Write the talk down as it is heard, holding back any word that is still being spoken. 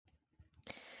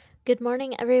Good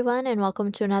morning, everyone, and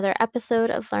welcome to another episode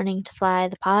of Learning to Fly,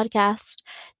 the podcast.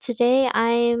 Today,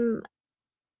 I'm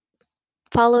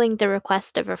following the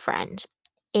request of a friend,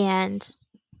 and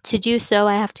to do so,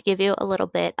 I have to give you a little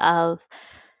bit of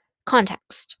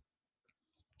context.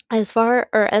 As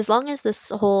long as this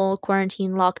whole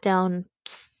quarantine lockdown,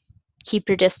 keep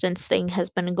your distance thing has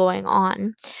been going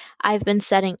on, I've been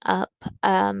setting up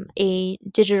a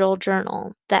digital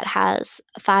journal that has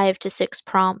 5 to 6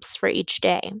 prompts for each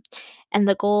day. And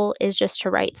the goal is just to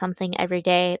write something every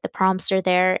day. The prompts are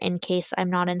there in case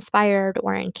I'm not inspired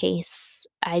or in case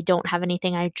I don't have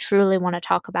anything I truly want to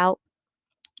talk about.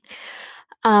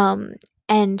 Um,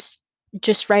 and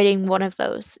just writing one of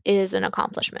those is an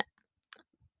accomplishment.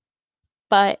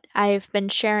 But I've been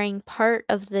sharing part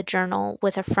of the journal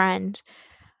with a friend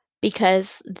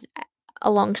because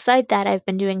alongside that, I've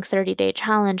been doing 30-day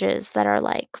challenges that are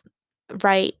like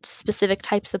write specific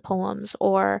types of poems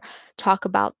or talk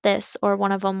about this, or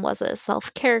one of them was a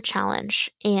self-care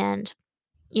challenge. And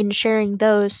in sharing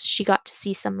those, she got to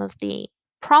see some of the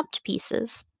prompt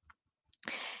pieces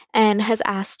and has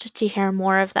asked to hear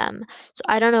more of them. So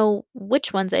I don't know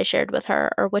which ones I shared with her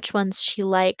or which ones she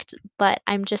liked, but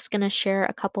I'm just going to share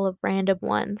a couple of random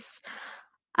ones.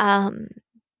 Um,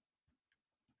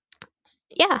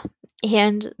 yeah,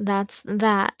 and that's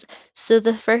that. So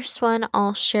the first one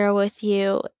I'll share with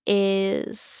you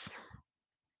is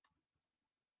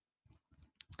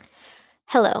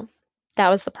hello. That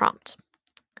was the prompt.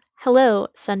 Hello,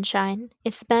 sunshine.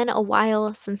 It's been a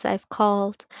while since I've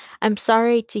called. I'm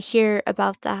sorry to hear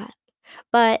about that,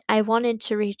 but I wanted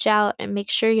to reach out and make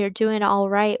sure you're doing all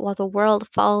right while the world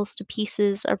falls to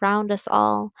pieces around us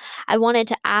all. I wanted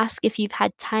to ask if you've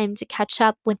had time to catch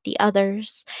up with the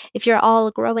others, if you're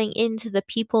all growing into the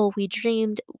people we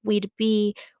dreamed we'd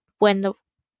be when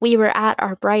we were at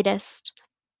our brightest.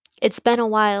 It's been a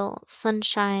while,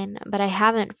 sunshine, but I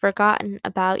haven't forgotten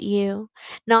about you.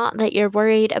 Not that you're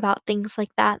worried about things like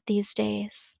that these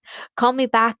days. Call me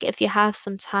back if you have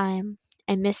some time.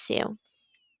 I miss you.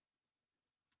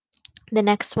 The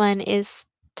next one is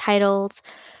titled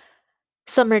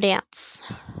Summer Dance.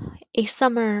 A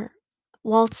summer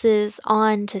waltzes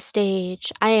on to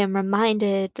stage. I am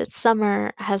reminded that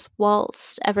summer has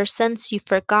waltzed ever since you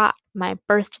forgot my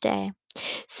birthday.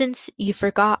 Since you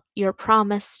forgot your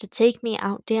promise to take me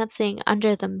out dancing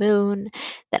under the moon,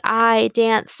 that I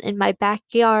dance in my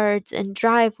backyards and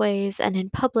driveways and in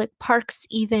public parks,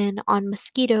 even on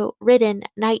mosquito ridden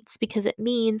nights, because it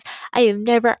means I am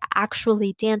never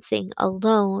actually dancing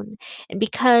alone, and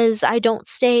because I don't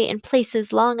stay in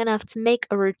places long enough to make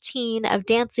a routine of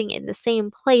dancing in the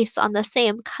same place on the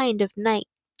same kind of night.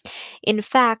 In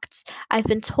fact, I've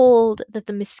been told that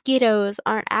the mosquitoes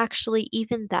aren't actually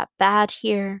even that bad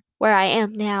here, where I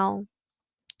am now.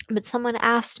 But someone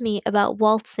asked me about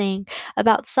waltzing,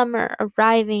 about summer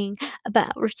arriving,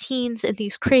 about routines in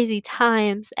these crazy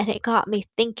times, and it got me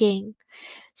thinking.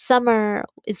 Summer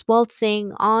is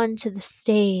waltzing on to the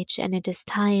stage, and it is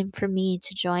time for me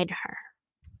to join her.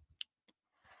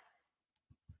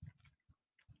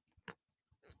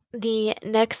 The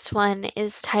next one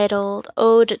is titled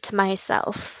Ode to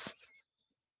Myself.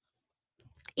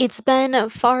 It's been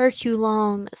far too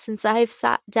long since I've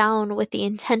sat down with the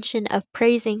intention of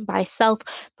praising myself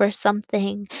for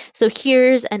something, so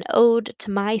here's an ode to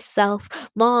myself,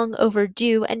 long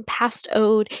overdue and past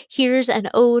ode. Here's an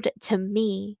ode to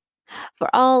me.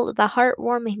 For all the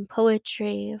heartwarming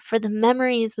poetry, for the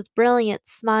memories with brilliant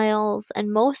smiles,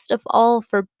 and most of all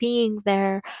for being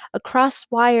there across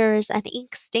wires and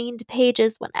ink stained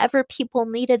pages whenever people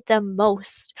needed them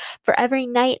most, for every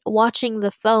night watching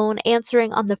the phone,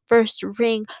 answering on the first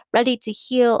ring, ready to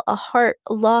heal a heart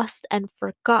lost and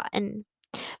forgotten,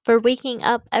 for waking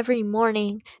up every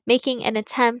morning, making an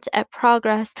attempt at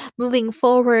progress, moving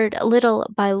forward little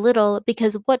by little,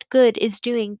 because what good is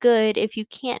doing good if you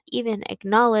can't even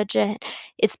acknowledge it?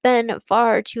 It's been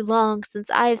far too long since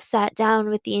I've sat down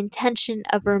with the intention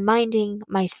of reminding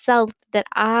myself that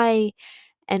I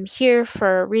am here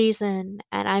for a reason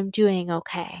and I'm doing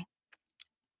okay.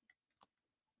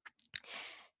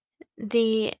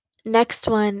 The next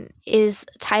one is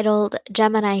titled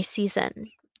Gemini Season.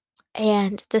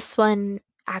 And this one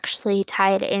actually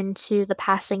tied into the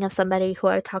passing of somebody who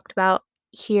I talked about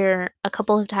here a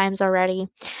couple of times already.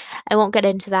 I won't get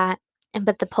into that,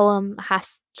 but the poem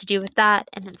has to do with that,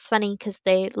 and it's funny because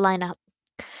they line up.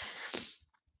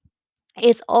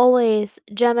 It's always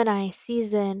Gemini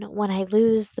season when I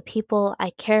lose the people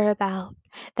I care about,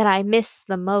 that I miss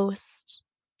the most.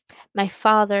 My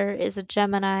father is a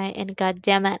Gemini, and god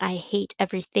damn it, I hate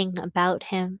everything about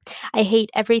him. I hate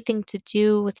everything to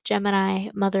do with Gemini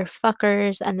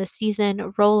motherfuckers and the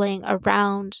season rolling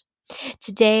around.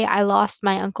 Today I lost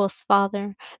my uncle's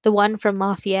father, the one from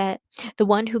Lafayette, the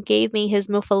one who gave me his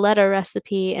muffaletta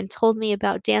recipe and told me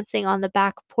about dancing on the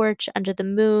back porch under the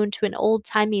moon to an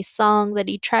old-timey song that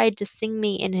he tried to sing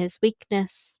me in his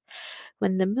weakness.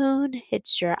 When the moon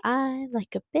hits your eye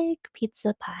like a big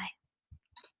pizza pie.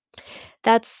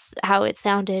 That's how it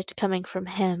sounded coming from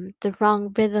him. The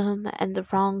wrong rhythm and the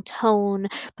wrong tone,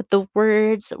 but the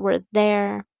words were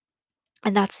there.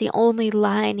 And that's the only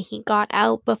line he got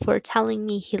out before telling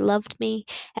me he loved me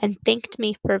and thanked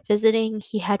me for visiting.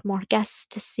 He had more guests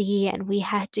to see and we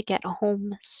had to get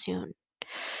home soon.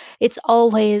 It's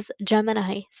always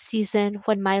Gemini season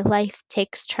when my life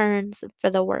takes turns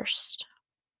for the worst.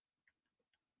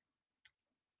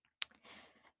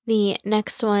 The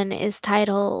next one is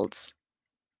titled,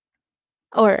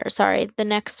 or sorry, the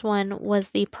next one was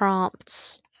the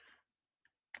prompt.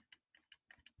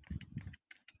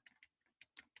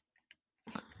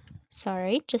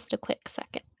 Sorry, just a quick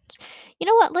second. You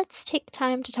know what? Let's take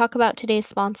time to talk about today's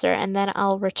sponsor and then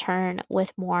I'll return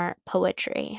with more poetry.